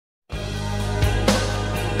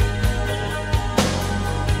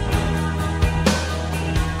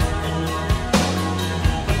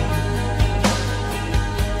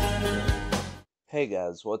Hey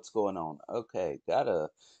guys, what's going on? Okay, got a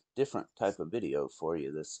different type of video for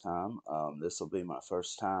you this time. This will be my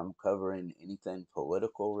first time covering anything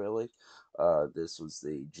political, really. This was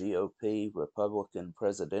the GOP Republican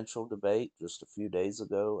presidential debate just a few days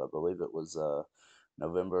ago. I believe it was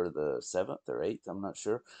November the 7th or 8th, I'm not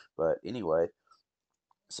sure. But anyway,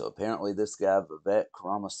 so apparently this guy Vivek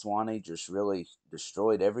Ramaswamy just really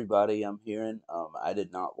destroyed everybody. I'm hearing. I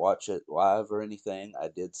did not watch it live or anything. I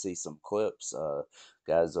did see some clips.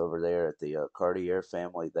 Guys over there at the Cartier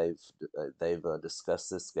family, they've discussed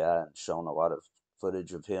this guy and shown a lot of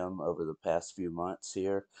footage of him over the past few months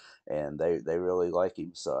here, and they really like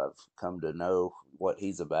him. So I've come to know what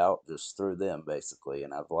he's about just through them basically,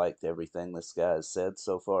 and I've liked everything this guy has said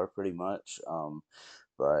so far pretty much.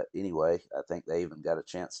 But anyway, I think they even got a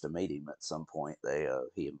chance to meet him at some point.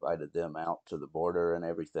 He invited them out to the border and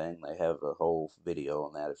everything. They have a whole video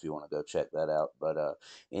on that if you want to go check that out. But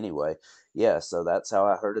anyway, yeah, so that's how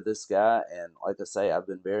I heard of this guy. And like I say, I've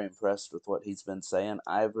been very impressed with what he's been saying.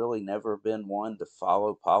 I've really never been one to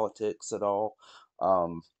follow politics at all.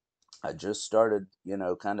 Um, I just started,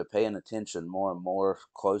 kind of paying attention more and more,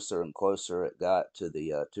 closer and closer it got to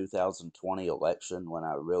the 2020 election when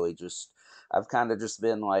I've kind of just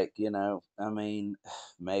been like, I mean,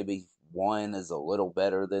 maybe one is a little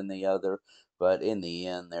better than the other, but in the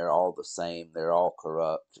end, they're all the same. They're all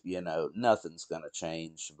corrupt. Nothing's going to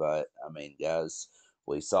change. But I mean, guys,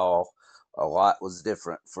 we saw a lot was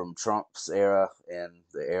different from Trump's era and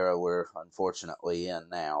the era we're unfortunately in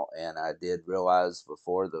now. And I did realize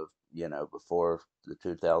before the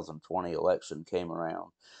 2020 election came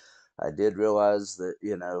around, I did realize that,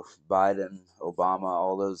 Biden, Obama,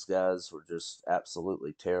 all those guys were just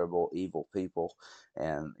absolutely terrible, evil people.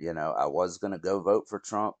 And, I was going to go vote for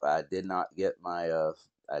Trump. I did not get my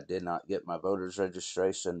voter's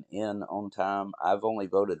registration in on time. I've only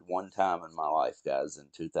voted one time in my life, guys, in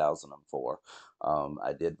 2004.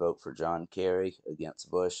 I did vote for John Kerry against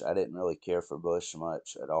Bush. I didn't really care for Bush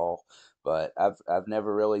much at all, but I've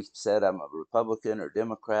never really said I'm a Republican or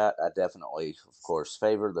Democrat. I definitely, of course,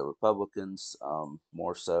 favor the Republicans,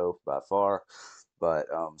 more so by far, but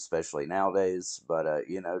especially nowadays. But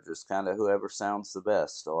just kind of whoever sounds the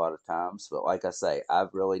best a lot of times. But like I say,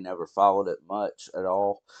 I've really never followed it much at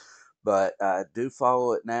all, but I do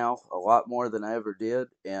follow it now a lot more than I ever did.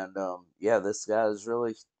 And yeah, this guy is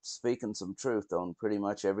really speaking some truth on pretty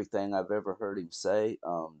much everything I've ever heard him say.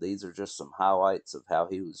 These are just some highlights of how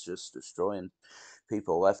he was just destroying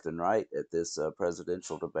people left and right at this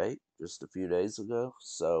presidential debate just a few days ago.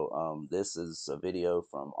 So this is a video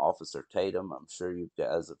from Officer Tatum. I'm sure you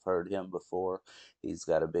guys have heard him before. He's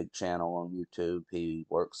got a big channel on YouTube. He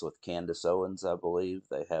works with Candace Owens, I believe.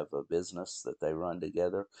 They have a business that they run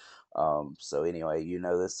together. So anyway,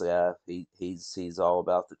 this guy. He's all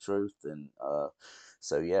about the truth, and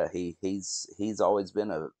so yeah, he's always been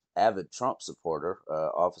a avid Trump supporter,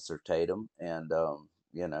 Officer Tatum, and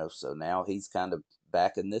so now he's kind of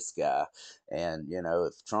backing this guy. And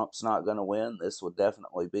if Trump's not going to win, this would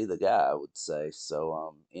definitely be the guy, I would say.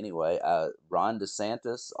 So anyway, Ron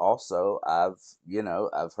DeSantis also,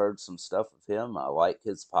 I've heard some stuff of him. I like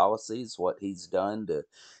his policies, what he's done to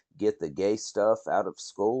get the gay stuff out of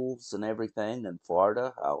schools and everything in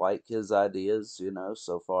Florida. I like his ideas,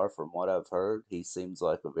 so far from what I've heard. He seems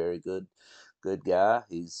like a very good guy.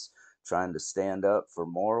 He's trying to stand up for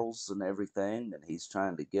morals and everything, and he's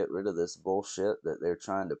trying to get rid of this bullshit that they're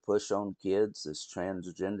trying to push on kids, this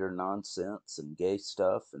transgender nonsense and gay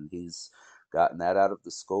stuff, and he's gotten that out of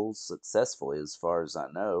the schools successfully as far as I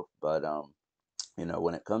know. But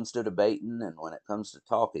when it comes to debating and when it comes to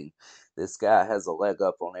talking, this guy has a leg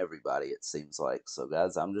up on everybody, it seems like. So,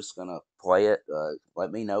 guys, I'm just going to play it.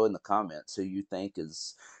 Let me know in the comments who you think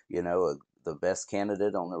is, the best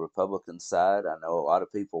candidate on the Republican side. I know a lot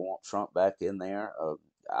of people want Trump back in there.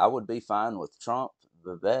 I would be fine with Trump,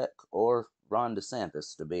 Vivek, or Ron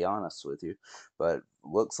DeSantis, to be honest with you. But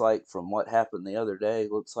looks like from what happened the other day,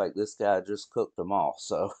 looks like this guy just cooked them all.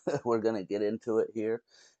 So we're going to get into it here.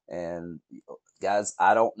 And guys,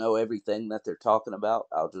 I don't know everything that they're talking about.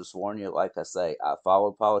 I'll just warn you, like I say, I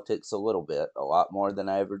follow politics a little bit, a lot more than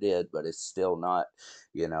I ever did, but it's still not,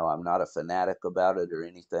 I'm not a fanatic about it or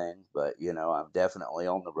anything, but, I'm definitely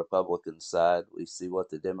on the Republican side. We see what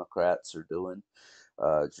the Democrats are doing.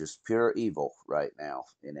 Just pure evil right now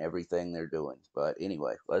in everything they're doing. But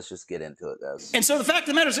anyway, let's just get into it, guys. And so the fact of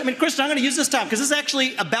the matter is, I mean, Kristen, I'm going to use this time because this is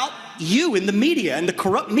actually about you in the media and the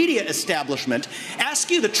corrupt media establishment. Ask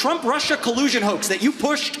you, the Trump-Russia collusion hoax that you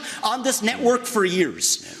pushed on this network for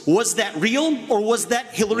years, was that real or was that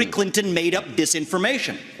Hillary Clinton made up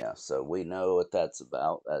disinformation? Yeah, so we know what that's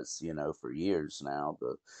about. As for years now,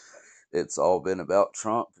 it's all been about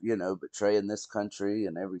Trump, betraying this country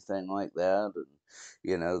and everything like that. And,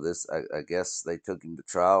 this, I guess they took him to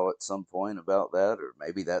trial at some point about that, or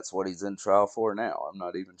maybe that's what he's in trial for now. I'm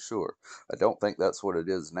not even sure. I don't think that's what it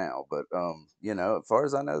is now. But, as far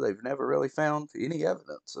as I know, they've never really found any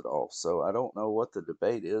evidence at all. So I don't know what the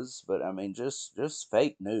debate is, but I mean, just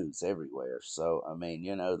fake news everywhere. So, I mean,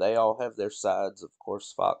 they all have their sides. Of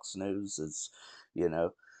course, Fox News is, you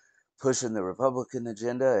know, pushing the Republican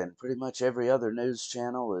agenda, and pretty much every other news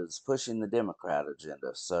channel is pushing the Democrat agenda.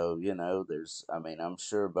 So, I'm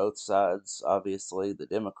sure both sides, obviously, the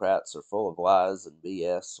Democrats are full of lies and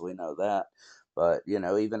BS. We know that. But,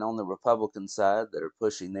 even on the Republican side that are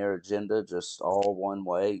pushing their agenda just all one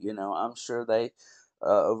way, I'm sure they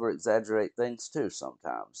over exaggerate things too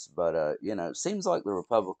sometimes. But, it seems like the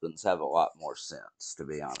Republicans have a lot more sense, to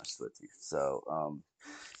be honest with you. So,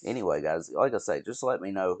 anyway, guys, like I say, just let me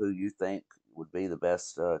know who you think would be the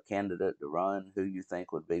best candidate to run, who you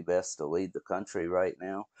think would be best to lead the country right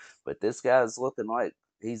now. But this guy's looking like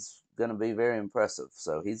he's going to be very impressive.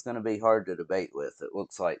 So he's going to be hard to debate with. It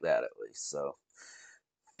looks like that, at least. So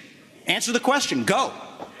answer the question. Go.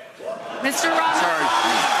 Mr. Roberts. Sorry.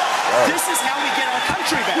 This is how we get our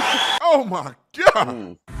country back. Oh, my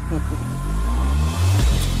God.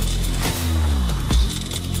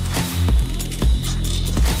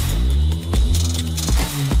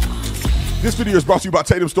 This video is brought to you by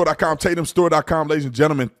TatumStore.com. TatumStore.com, ladies and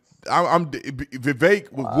gentlemen.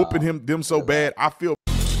 Vivek was whooping them so bad. I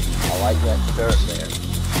like that shirt there.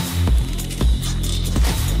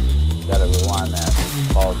 Gotta rewind that.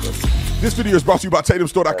 Pause it. This video is brought to you by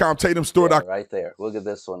TatumStore.com. TatumStore.com. Right there. Look at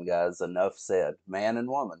this one, guys. Enough said. Man and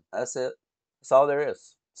woman. That's it. That's all there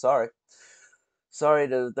is. Sorry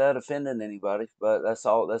to that offending anybody, but that's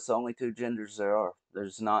all. That's the only two genders there are.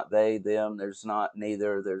 There's not they, them. There's not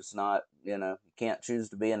neither. There's not, you can't choose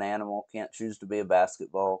to be an animal. Can't choose to be a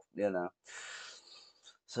basketball,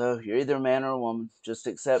 So you're either a man or a woman. Just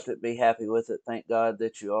accept it. Be happy with it. Thank God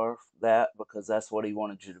that you are that, because that's what he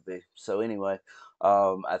wanted you to be. So anyway,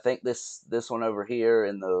 I think this one over here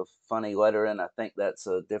in the funny lettering, I think that's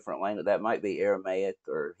a different language. That might be Aramaic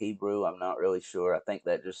or Hebrew. I'm not really sure. I think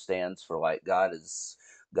that just stands for like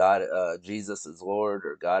Jesus is Lord,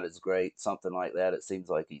 or God is great, something like that. It seems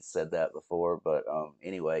like he's said that before. But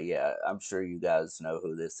anyway, yeah, I'm sure you guys know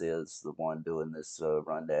who this is, the one doing this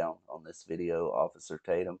rundown on this video, Officer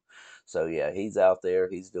Tatum. So yeah, he's out there,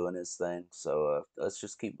 he's doing his thing. So let's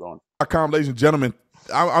just keep going. Ladies and gentlemen,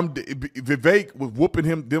 Vivek was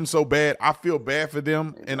whooping them so bad. I feel bad for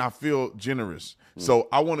them, and I feel generous. So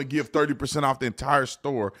I want to give 30% off the entire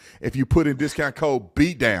store if you put in discount code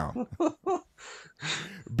BEATDOWN.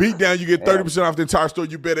 BEATDOWN, you get 30% off the entire store.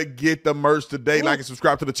 You better get the merch today. Like and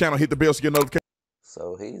subscribe to the channel. Hit the bell so you get notifications.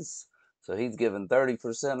 So he's giving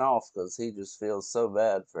 30% off because he just feels so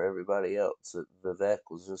bad for everybody else that Vivek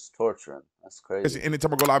was just torturing. That's crazy.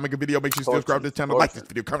 Anytime I go live, make a video, make sure you subscribe to this channel, like this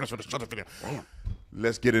video, comment for the video. Damn.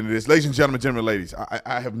 Let's get into this. Ladies and gentlemen, ladies,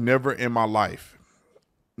 I have never in my life,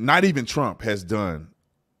 not even Trump has done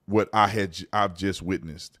what I've just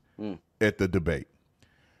witnessed at the debate.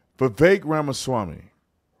 Vivek Ramaswamy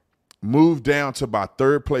moved down to about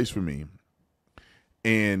third place for me,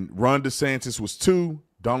 and Ron DeSantis was 2.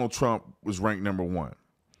 Donald Trump was ranked number 1.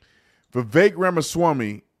 Vivek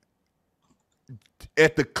Ramaswamy,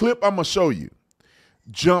 at the clip I'm going to show you,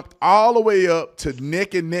 jumped all the way up to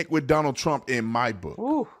neck and neck with Donald Trump in my book.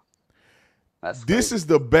 Ooh, this is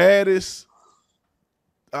the baddest,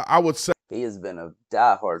 I would say. He has been a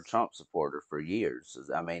diehard Trump supporter for years.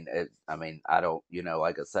 I mean, I don't,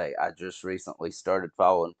 like I say, I just recently started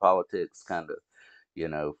following politics kind of,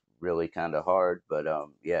 really kind of hard. But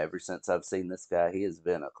yeah, ever since I've seen this guy, he has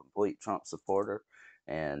been a complete Trump supporter.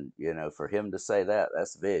 And, for him to say that,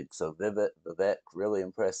 that's big. So Vivek really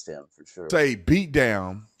impressed him for sure. Say beat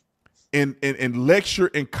down and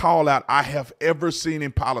lecture and call out I have ever seen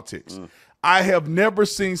in politics. I have never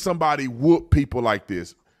seen somebody whoop people like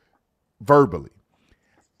this verbally.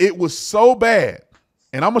 It was so bad.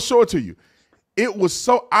 And I'm going to show it to you. It was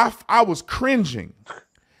so, I was cringing.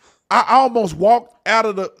 I almost walked out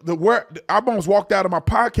of I almost walked out of my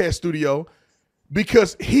podcast studio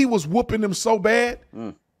because he was whooping them so bad.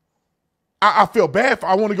 I feel bad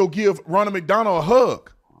I want to go give Ronald McDonald a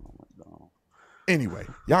hug. Anyway,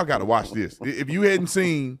 y'all got to watch this. If you hadn't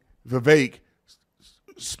seen Vivek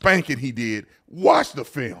spanking he did, watch the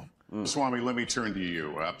film. Swami, let me turn to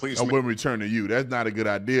you. Please. Let me turn to you. That's not a good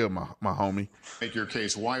idea, my homie. Make your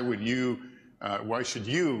case. Why should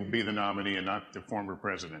you be the nominee and not the former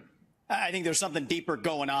president? I think there's something deeper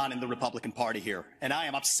going on in the Republican Party here, and I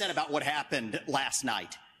am upset about what happened last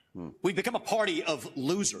night. We've become a party of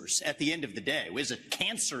losers at the end of the day. It was a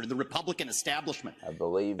cancer to the Republican establishment. I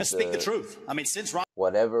believe. Let's speak the truth. I mean, since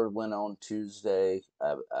whatever went on Tuesday,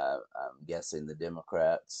 I'm guessing the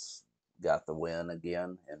Democrats got the win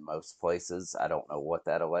again in most places. I don't know what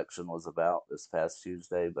that election was about this past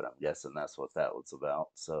Tuesday, but I'm guessing that's what that was about.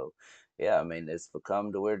 So, yeah, I mean, it's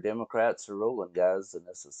become to where Democrats are ruling, guys, and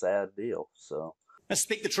it's a sad deal. So. Let's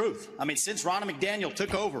speak the truth. I mean, since Ronna McDaniel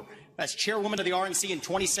took over as chairwoman of the RNC in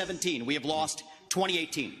 2017, we have lost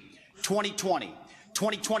 2018, 2020,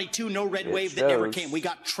 2022, no red wave that never came. We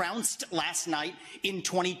got trounced last night in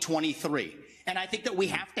 2023. And I think that we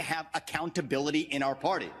have to have accountability in our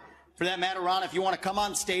party. For that matter, Ron, if you want to come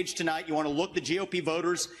on stage tonight, you want to look the GOP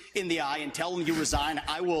voters in the eye and tell them you resign,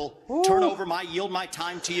 I will yield my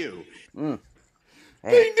time to you. Ding,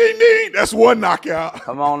 ding, ding. That's one knockout.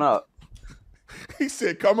 Come on up. He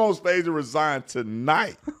said, come on stage and resign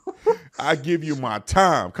tonight. I give you my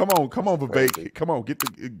time. Come on, Vivek. Come on,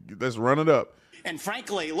 let's run it up. And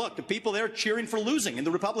frankly, look, the people there cheering for losing in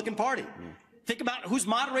the Republican Party. Think about who's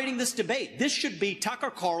moderating this debate. This should be Tucker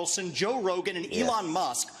Carlson, Joe Rogan, and Elon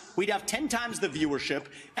Musk. We'd have 10 times the viewership,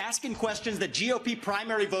 asking questions that GOP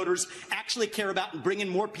primary voters actually care about and bringing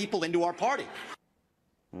more people into our party.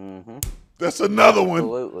 That's another one.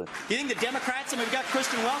 Absolutely. You think the Democrats, and we've got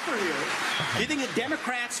Kristen Welker here, do you think the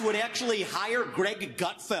Democrats would actually hire Greg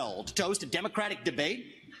Gutfeld to host a Democratic debate?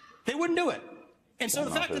 They wouldn't do it. And so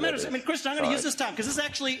the fact of the matter is, I mean, Kristen, I'm going to use this time because this is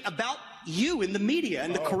actually about you in the media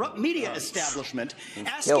and the corrupt media establishment.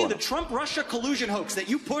 Ask you, the Trump-Russia collusion hoax that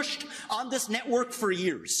you pushed on this network for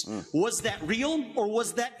years, was that real or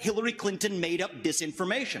was that Hillary Clinton made up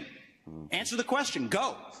disinformation? Answer the question.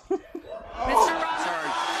 Go. Mr.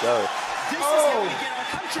 Ross. Go. This is how we get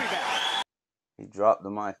our country back. He dropped the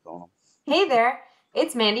mic on him. Hey there,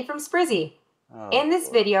 it's Mandy from Sprizzy. In this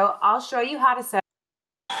video, I'll show you how to set.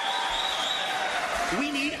 We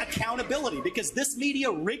need accountability because this media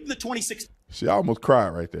rigged the 2016 She almost cried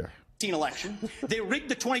right there. election. They rigged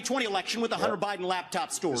the 2020 election with a Hunter Biden laptop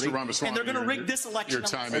story. Mr. Ramaswamy, and they're going to rig this election. your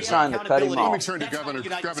time They're is trying to cut him off. Let me turn to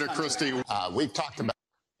Governor Christie. We've talked about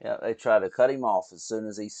Yeah, they try to cut him off as soon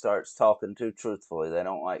as he starts talking too truthfully. They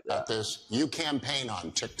don't like that. this. You campaign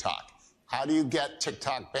on TikTok. How do you get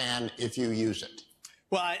TikTok banned if you use it?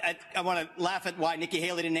 Well, I want to laugh at why Nikki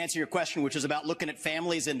Haley didn't answer your question, which is about looking at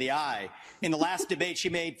families in the eye. In the last debate, she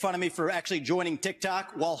made fun of me for actually joining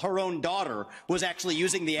TikTok while her own daughter was actually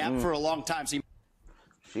using the app for a long time. So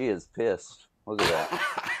She is pissed. Look at that.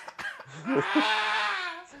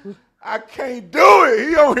 I can't do it.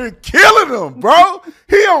 He on here killing them, bro.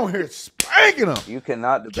 He on here spanking them. You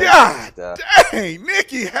cannot debate God that. dang,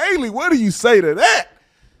 Nikki Haley, what do you say to that?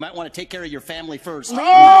 might want to take care of your family first.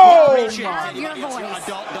 Oh, Appreciate my anybody, it's your voice.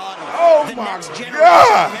 adult daughter. Oh, the my next generation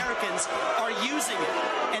God. of Americans are using it.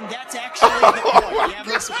 And that's actually the point. You have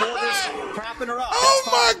her supporters propping her up.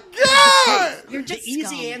 Oh, That's my fine. God. You're The just easy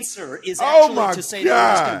scum. answer is Oh, actually my to say that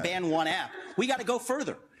we're just going God. to ban one app. We got to go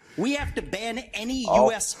further. We have to ban any All-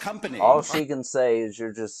 U.S. company. All she can say is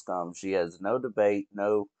you're just scum. She has no debate,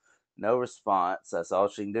 no response. That's all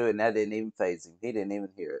she can do, and that didn't even faze him. He didn't even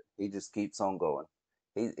hear it. He just keeps on going.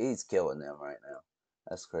 He's killing them right now.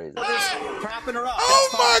 That's crazy. Propping her up. Oh,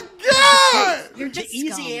 That's my fine. God. You're The just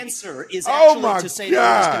easy scum. answer is Oh, actually my to say that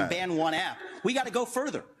we're just going God. to ban one app. We got to go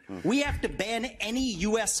further. We have to ban any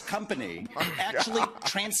U.S. company actually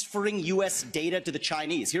transferring U.S. data to the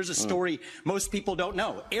Chinese. Here's a story most people don't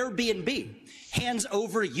know. Airbnb hands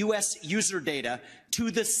over U.S. user data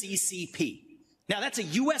to the CCP. Now, that's a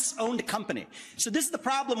U.S.-owned company. So this is the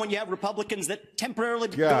problem when you have Republicans that temporarily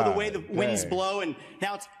go the way the winds dang. blow, and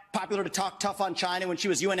now it's popular to talk tough on China. When she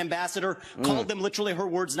was UN ambassador, called them literally, her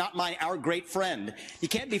words, not mine, our great friend. You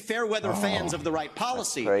can't be fair weather fans of the right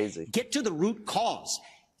policy. crazy. Get to the root cause.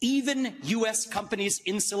 Even U.S. companies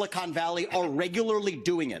in Silicon Valley are regularly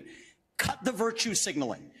doing it. Cut the virtue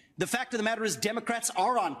signaling. The fact of the matter is Democrats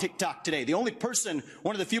are on TikTok today. The only person,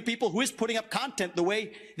 one of the few people who is putting up content the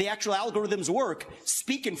way the actual algorithms work,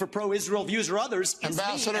 speaking for pro-Israel views or others, is me.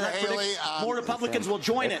 Ambassador And I predict Haley, more Republicans will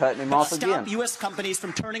join They're it. cutting him But off stop again. U.S. companies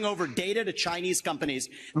from turning over data to Chinese companies.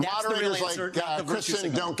 That's the real Moderators answer, like not the virtue Kristen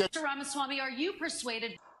signal. don't get Mr. Ramaswamy, are you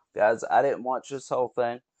persuaded? Guys, I didn't watch this whole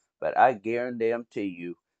thing, but I guarantee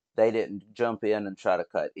you they didn't jump in and try to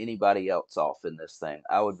cut anybody else off in this thing.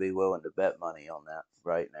 I would be willing to bet money on that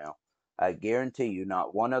right now. I guarantee you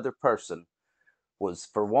not one other person was,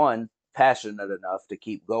 for one, passionate enough to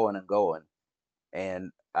keep going and going.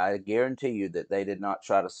 And I guarantee you that they did not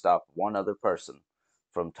try to stop one other person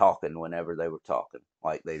from talking whenever they were talking,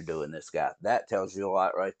 like they're doing this guy. That tells you a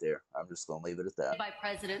lot right there. I'm just going to leave it at that. By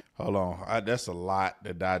President Hold on. That's a lot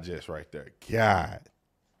to digest right there. God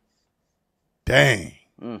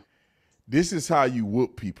dang. This is how you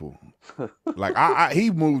whoop people. Like he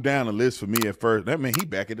moved down the list for me at first. That mean he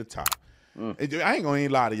back at the top. I ain't gonna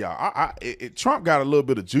even lie to y'all. Trump got a little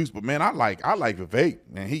bit of juice, but man, I like Vivek.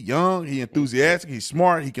 Man, he young, he enthusiastic, he's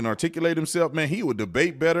smart, he can articulate himself. Man, he would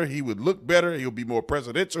debate better, he would look better, he'll be more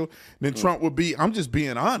presidential than Trump would be. I'm just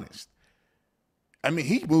being honest. I mean,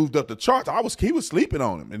 he moved up the charts. He was sleeping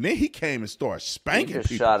on him, and then he came and started spanking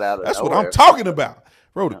people. Shot out of That's nowhere. what I'm talking about.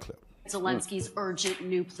 Roll the clip. Zelensky's urgent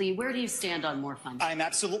new plea. Where do you stand on more funding? I'm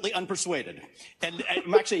absolutely unpersuaded. And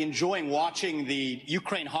I'm actually enjoying watching the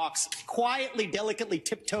Ukraine hawks quietly, delicately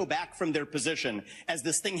tiptoe back from their position as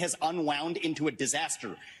this thing has unwound into a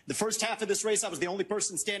disaster. The first half of this race, I was the only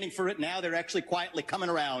person standing for it. Now they're actually quietly coming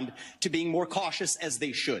around to being more cautious, as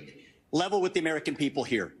they should. Level with the American people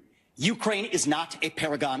here. Ukraine is not a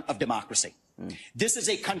paragon of democracy. This is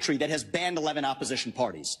a country that has banned 11 opposition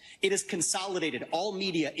parties. It has consolidated all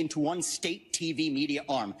media into one state TV media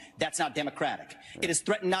arm. That's not democratic. It has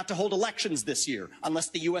threatened not to hold elections this year unless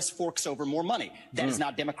the U.S. forks over more money. That is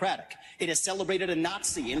not democratic. It has celebrated a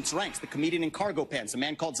Nazi in its ranks, the comedian in cargo pants, a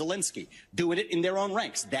man called Zelensky, doing it in their own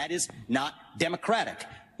ranks. That is not democratic.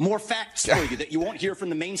 More facts for you that you won't hear from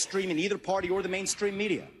the mainstream in either party or the mainstream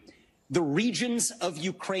media. The regions of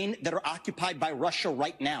Ukraine that are occupied by Russia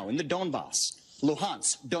right now, in the Donbass,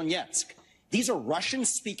 Luhansk, Donetsk, these are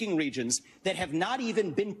Russian-speaking regions that have not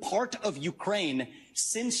even been part of Ukraine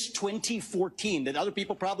since 2014, that other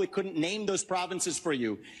people probably couldn't name those provinces for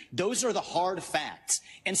you. Those are the hard facts.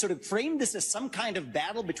 And so to frame this as some kind of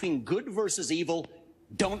battle between good versus evil,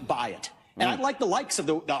 don't buy it. And I'd like the likes of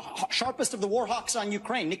the sharpest of the war hawks on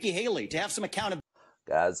Ukraine, Nikki Haley, to have some accountability.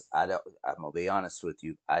 Guys, I'm gonna be honest with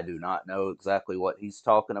you. I do not know exactly what he's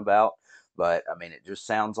talking about, but I mean, it just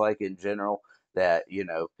sounds like in general that, you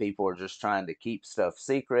know, people are just trying to keep stuff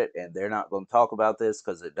secret and they're not going to talk about this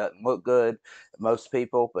because it doesn't look good, most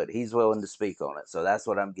people, but he's willing to speak on it. So that's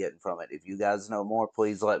what I'm getting from it. If you guys know more,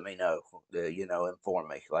 please let me know, you know, inform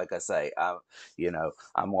me. Like I say,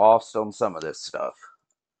 I'm lost on some of this stuff.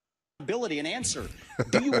 An answer.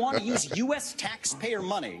 Do you want to use U.S. taxpayer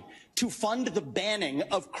money to fund the banning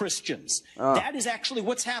of Christians? That is actually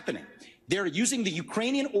what's happening. They're using the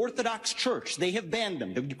Ukrainian Orthodox Church. They have banned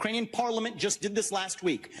them. The Ukrainian parliament just did this last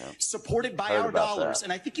week, supported by our dollars. That.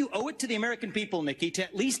 And I think you owe it to the American people, Nikki, to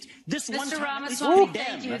at least this Mr. one time, Ramaswamy, at least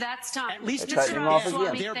thank you. That's time. At least They're cutting him off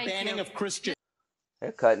again. Their banning of Christians.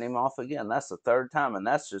 They're cutting him off again. That's the third time, and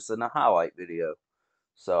that's just in a highlight video.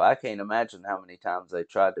 So I can't imagine how many times they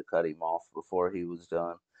tried to cut him off before he was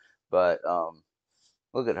done. But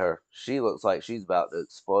look at her. She looks like she's about to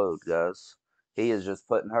explode, guys. He is just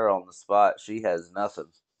putting her on the spot. She has nothing.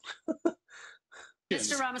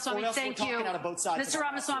 Mr. Ramaswamy, thank you. Mr.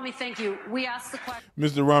 Ramaswamy, thank you. We asked the question.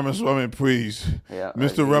 Mr. Ramaswamy, please. Yeah,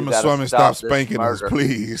 Mr. Ramaswamy, stop spanking us,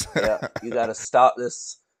 please. Yeah, you got to stop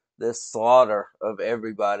this slaughter of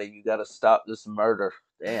everybody. You got to stop this murder.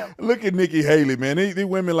 Damn. Look at Nikki Haley, man. These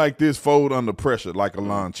women like this fold under pressure like a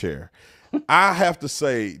lawn chair. I have to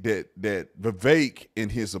say that Vivek in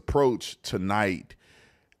his approach tonight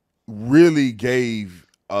really gave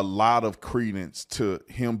a lot of credence to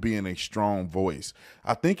him being a strong voice.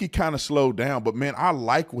 I think he kind of slowed down, but man, I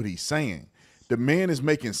like what he's saying. The man is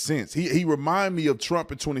making sense. He reminded me of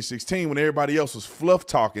Trump in 2016 when everybody else was fluff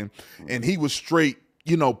talking and he was straight,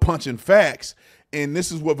 you know, punching facts. And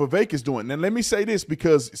this is what Vivek is doing. Now, let me say this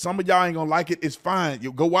because some of y'all ain't going to like it. It's fine.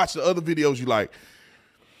 You'll go watch the other videos you like.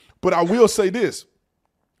 But I will say this.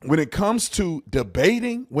 When it comes to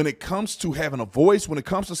debating, when it comes to having a voice, when it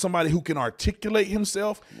comes to somebody who can articulate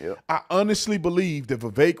himself, I honestly believe that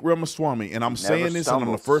Vivek Ramaswamy, and I'm saying this and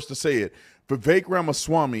I'm the first to say it, Vivek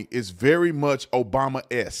Ramaswamy is very much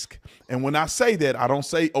Obama-esque. And when I say that, I don't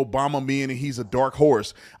say Obama meaning he's a dark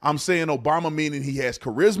horse. I'm saying Obama meaning he has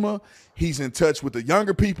charisma, he's in touch with the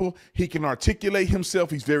younger people, he can articulate himself,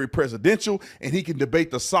 he's very presidential, and he can debate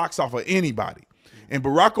the socks off of anybody. And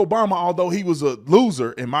Barack Obama, although he was a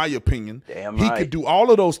loser, in my opinion, he could do all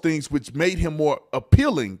of those things, which made him more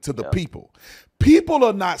appealing to the people. People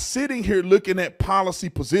are not sitting here looking at policy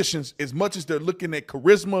positions as much as they're looking at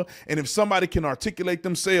charisma. And if somebody can articulate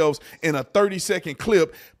themselves in a 30-second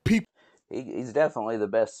clip, people. He's definitely the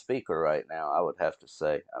best speaker right now, I would have to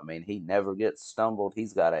say. I mean, he never gets stumbled.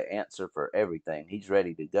 He's got an answer for everything. He's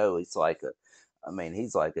ready to go. He's like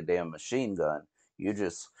he's like a damn machine gun.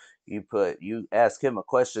 You ask him a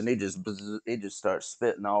question, he just starts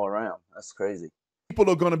spitting all around. That's crazy. People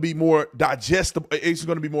are going to be more digestible. It's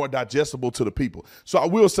going to be more digestible to the people. So I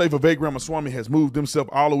will say Vivek Ramaswamy has moved himself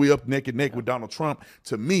all the way up neck and neck with Donald Trump.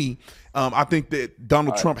 To me, I think that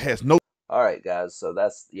Donald Trump has no. All right, guys. So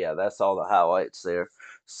that's all the highlights there.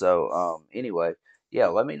 So anyway, yeah,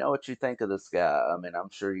 let me know what you think of this guy. I mean, I'm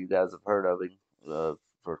sure you guys have heard of him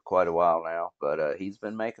for quite a while now, but he's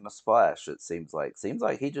been making a splash. It seems like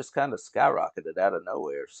he just kind of skyrocketed out of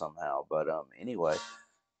nowhere somehow. But anyway,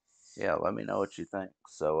 yeah, let me know what you think.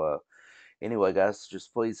 So anyway, guys,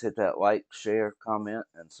 just please hit that like, share, comment,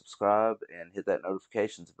 and subscribe, and hit that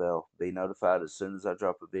notifications bell. Be notified as soon as I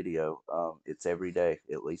drop a video. It's every day,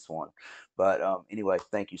 at least one. But anyway,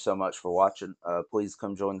 thank you so much for watching. Please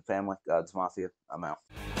come join the family. God's Mafia. I'm out.